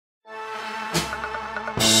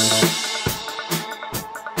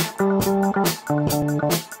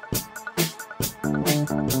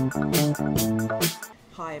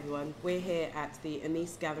at the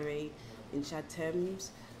Anise Gallery in Shad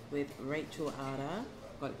Thames with Rachel Ara.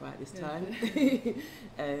 Got it right this time.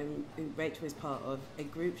 Rachel is part of a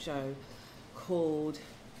group show called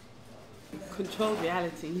Controlled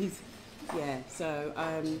Realities. Yeah, so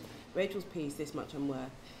Rachel's piece, This Much I'm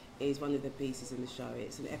Worth, is one of the pieces in the show.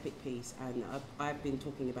 It's an epic piece, and I've been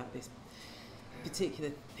talking about this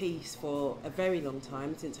particular piece for a very long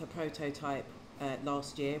time, since her prototype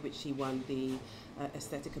last year, which she won the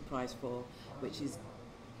Aesthetica prize for, which is,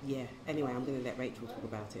 yeah, anyway, I'm going to let Rachel talk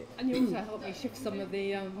about it. And you also helped me shift some of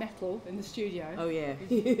the metal in the studio. Oh, yeah.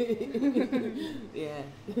 Yeah.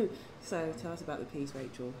 So tell us about the piece,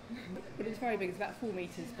 Rachel. But it's very big. It's about 4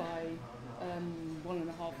 metres by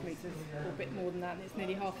 1.5 metres, or a bit more than that, and it's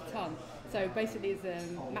nearly half a tonne. So basically it's a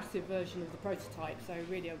massive version of the prototype. So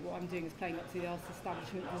really what I'm doing is playing up to the arts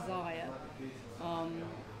establishment desire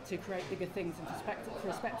to create bigger things and for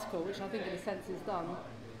a spectacle, which I think in a sense is done.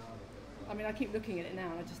 I mean, I keep looking at it now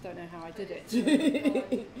and I just don't know how I did it.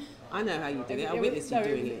 I know how you did it. I witnessed you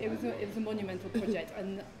doing it. It was a monumental project,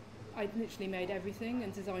 and I literally made everything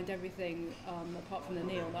and designed everything apart from the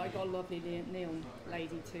neon. I got a lovely neon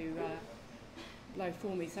lady to blow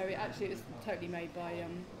for me. So it was totally made by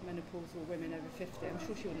menopausal women over 50. I'm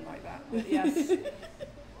sure she wouldn't like that, but yes.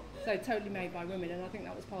 So totally made by women, and I think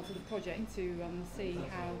that was part of the project, to see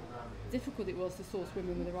how difficult it was to source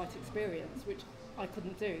women with the right experience, which I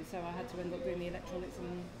couldn't do, so I had to end up doing the electronics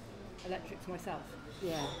and electrics myself.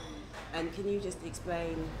 Yeah, and can you just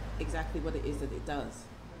explain exactly what it is that it does?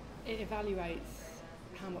 It evaluates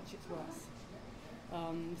how much it's worth.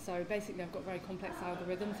 So basically I've got very complex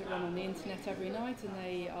algorithms that run on the internet every night, and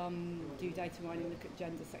they do data mining, look at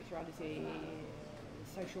gender, sexuality,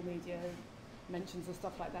 social media, mentions and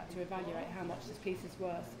stuff like that, to evaluate how much this piece is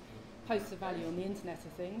worth, posts a value on the Internet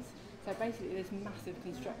of Things. So basically this massive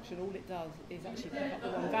construction, all it does is actually pick up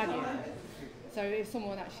the one value. So if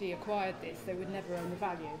someone actually acquired this, they would never own the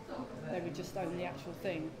value, they would just own the actual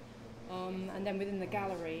thing. And then within the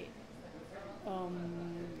gallery,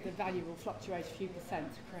 the value will fluctuate a few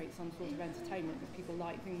percent to create some sort of entertainment, because people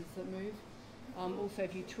like things that move. Also,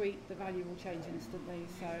 if you tweet, the value will change instantly,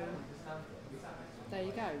 so there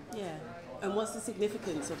you go. Yeah. And what's the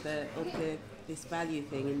significance of this value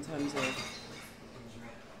thing in terms of,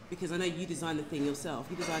 because I know you design the thing yourself,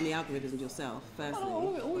 you design the algorithms yourself, firstly.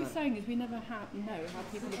 Well, all we're saying is we never know how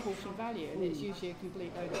people apportion value, and it's usually a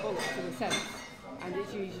complete load of bollocks in a sense, and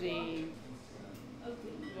it's usually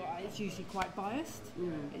quite biased.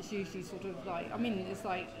 It's usually sort of like, I mean, it's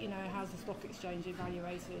like, you know, how's the stock exchange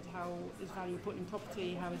evaluated, how is value put in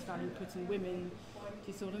property, how is value put in women,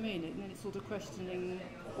 do you see what I mean? And it's sort of questioning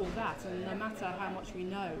all that, and no matter how much we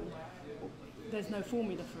know, there's no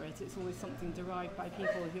formula for it. It's always something derived by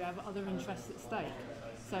people who have other interests at stake.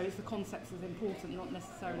 So it's the concepts that's important, not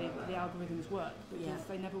necessarily that the algorithms work, because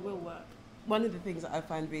they never will work. One of the things that I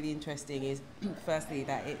find really interesting is, firstly,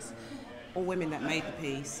 that it's all women that made the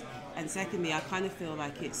piece, and secondly, I kind of feel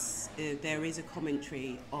like it's there is a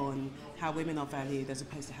commentary on how women are valued as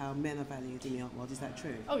opposed to how men are valued in the art world. Is that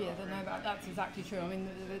true? Oh yeah, that's exactly true. I mean,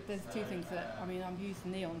 there's two things that, I mean, I've used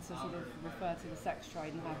neon to sort of refer to the sex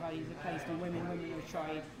trade and how values are placed on women. Women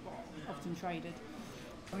are often traded.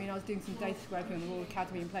 I mean, I was doing some data scraping on the Royal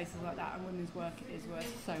Academy and places like that, and women's work is worth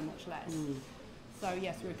so much less. So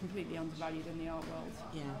yes, we're completely undervalued in the art world.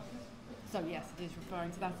 Yeah. So yes, it is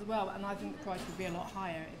referring to that as well, and I think the price would be a lot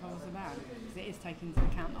higher if I was a man, because it is taking into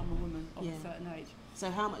account I'm a woman of a certain age. So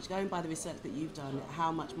how much, going by the research that you've done,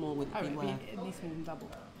 how much more would it be worth? At least more than double.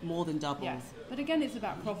 More than double? Yes, but again it's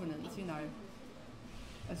about provenance, you know,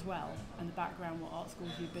 as well, and the background, what art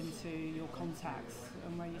schools you've been to, your contacts,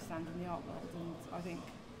 and where you stand in the art world. And I think,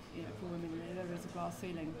 you know, for women there is a glass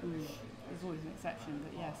ceiling. There's always an exception,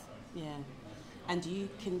 but yes. Yeah. And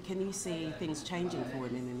can you see things changing for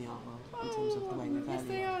women in the art world in terms of the way they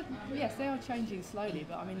value? Yes, they are changing slowly,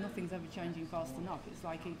 but I mean, nothing's ever changing fast enough. It's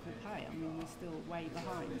like equal pay. I mean, we're still way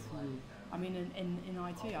behind. I mean, in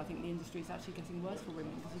IT, I think the industry is actually getting worse for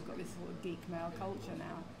women, because you've got this sort of geek male culture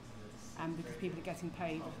now, and because people are getting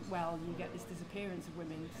paid well, you get this disappearance of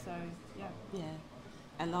women. So yeah. Yeah.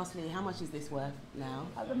 And lastly, how much is this worth now?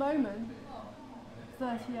 At the moment,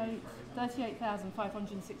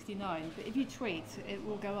 38,569, but if you tweet, it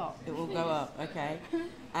will go up. It will go up, okay.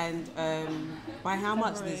 And by how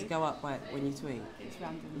much does it go up by when you tweet? It's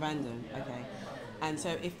random. Random, okay. And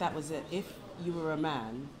so if you were a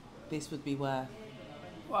man, this would be worth,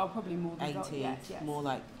 well, probably more than 80, yes. more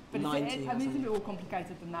like but 90 I mean, it's a bit more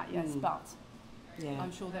complicated than that, yes, but yeah.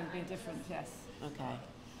 I'm sure there would be a difference, yes. Okay.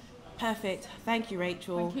 Perfect. Thank you,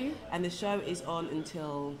 Rachel. Thank you. And the show is on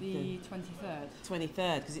until The 23rd.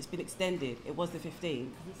 23rd because it's been extended. It was the 15th,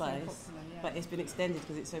 but it's been extended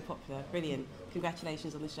because it's so popular. Brilliant.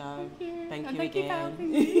 Congratulations on the show. Thank you. Thank And you thank you for again.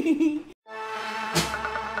 having me.